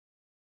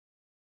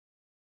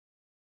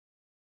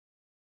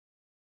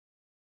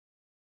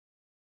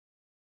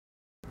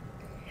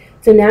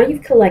So now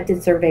you've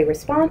collected survey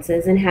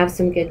responses and have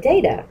some good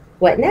data.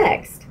 What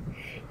next?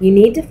 You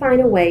need to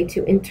find a way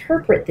to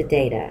interpret the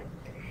data,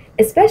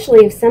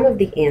 especially if some of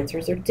the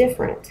answers are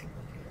different.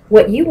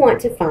 What you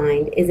want to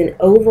find is an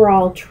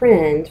overall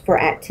trend for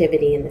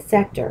activity in the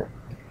sector.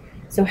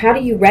 So how do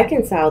you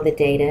reconcile the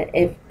data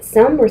if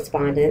some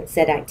respondents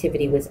said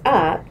activity was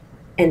up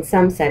and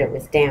some said it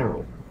was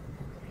down?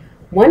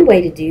 One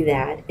way to do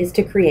that is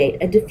to create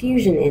a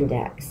diffusion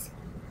index.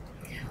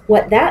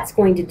 What that's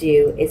going to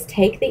do is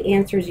take the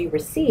answers you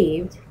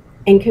received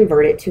and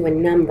convert it to a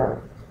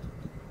number.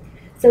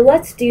 So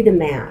let's do the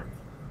math.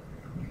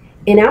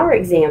 In our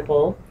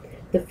example,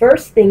 the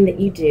first thing that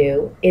you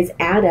do is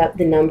add up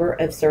the number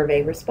of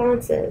survey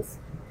responses.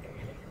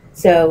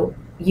 So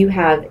you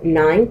have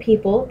 9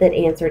 people that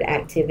answered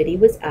activity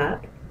was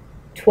up,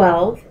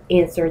 12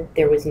 answered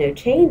there was no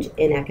change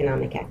in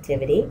economic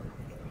activity,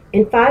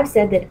 and 5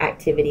 said that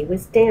activity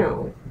was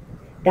down.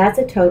 That's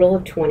a total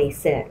of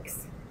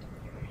 26.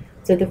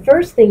 So the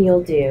first thing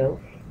you'll do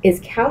is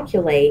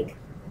calculate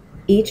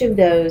each of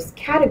those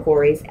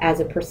categories as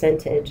a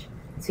percentage.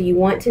 So you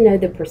want to know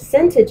the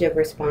percentage of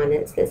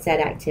respondents that said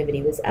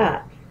activity was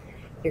up.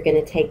 You're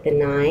going to take the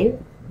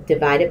 9,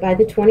 divide it by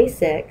the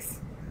 26,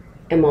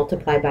 and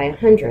multiply by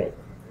 100.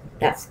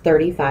 That's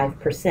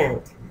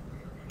 35%.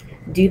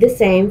 Do the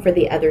same for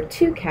the other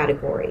 2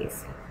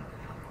 categories.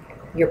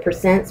 Your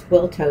percents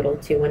will total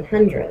to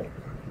 100.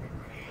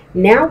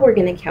 Now we're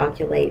going to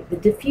calculate the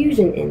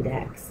diffusion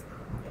index.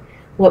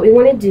 What we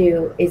want to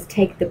do is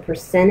take the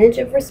percentage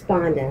of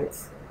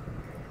respondents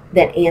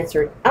that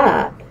answered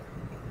up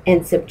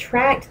and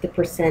subtract the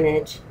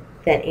percentage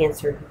that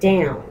answered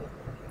down,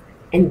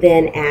 and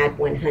then add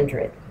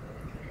 100.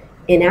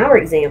 In our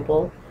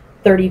example,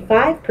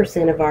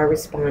 35% of our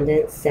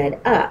respondents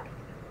said up.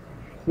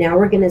 Now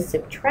we're going to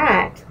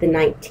subtract the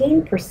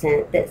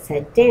 19% that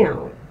said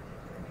down.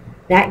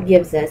 That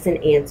gives us an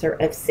answer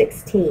of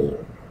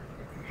 16.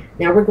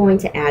 Now we're going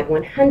to add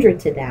 100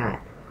 to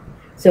that.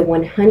 So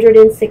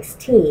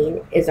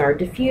 116 is our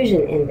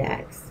diffusion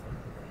index.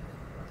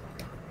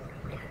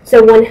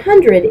 So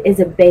 100 is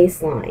a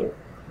baseline.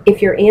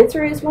 If your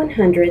answer is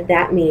 100,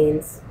 that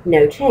means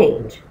no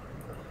change,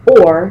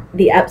 or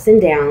the ups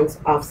and downs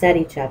offset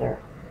each other.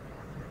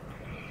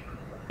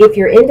 If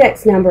your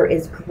index number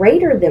is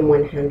greater than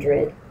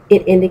 100,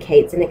 it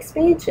indicates an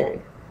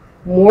expansion.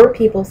 More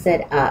people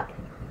said up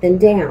than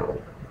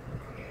down.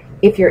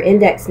 If your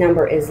index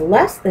number is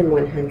less than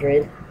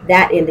 100,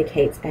 that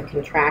indicates a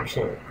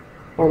contraction,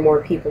 or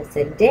more people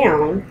said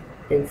down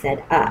than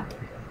said up.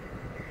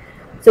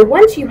 So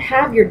once you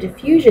have your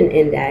diffusion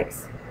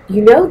index,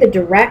 you know the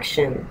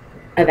direction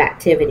of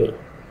activity.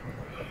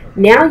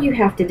 Now you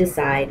have to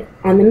decide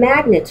on the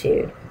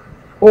magnitude,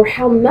 or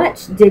how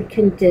much did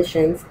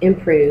conditions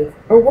improve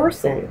or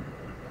worsen.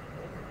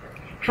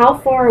 How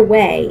far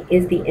away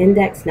is the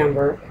index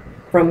number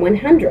from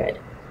 100?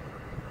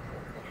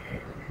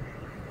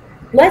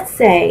 Let's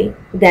say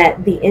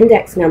that the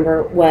index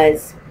number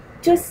was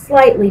just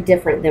slightly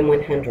different than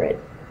 100,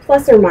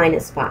 plus or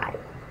minus 5.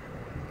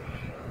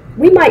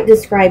 We might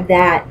describe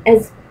that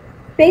as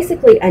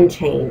basically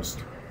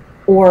unchanged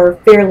or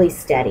fairly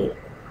steady.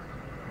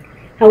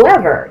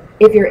 However,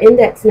 if your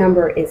index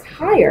number is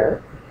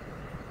higher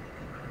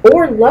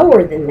or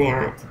lower than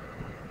that,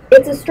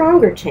 it's a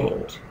stronger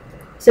change.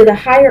 So the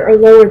higher or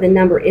lower the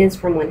number is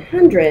from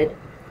 100,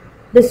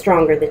 the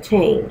stronger the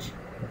change.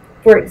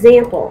 For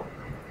example,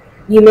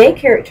 you may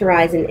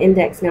characterize an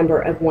index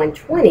number of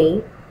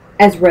 120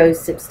 as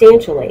rose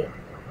substantially.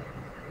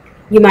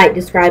 You might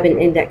describe an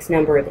index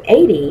number of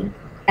 80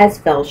 as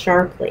fell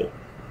sharply.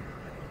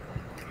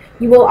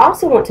 You will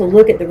also want to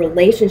look at the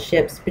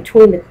relationships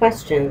between the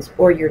questions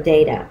or your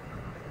data.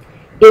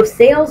 If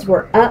sales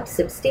were up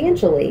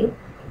substantially,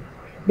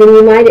 then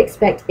you might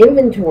expect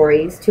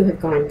inventories to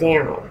have gone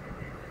down.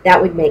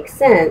 That would make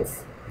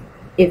sense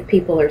if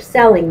people are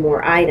selling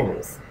more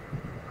items.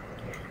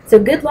 So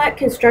good luck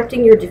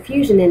constructing your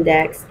diffusion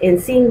index and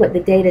seeing what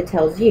the data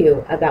tells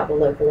you about the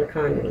local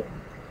economy.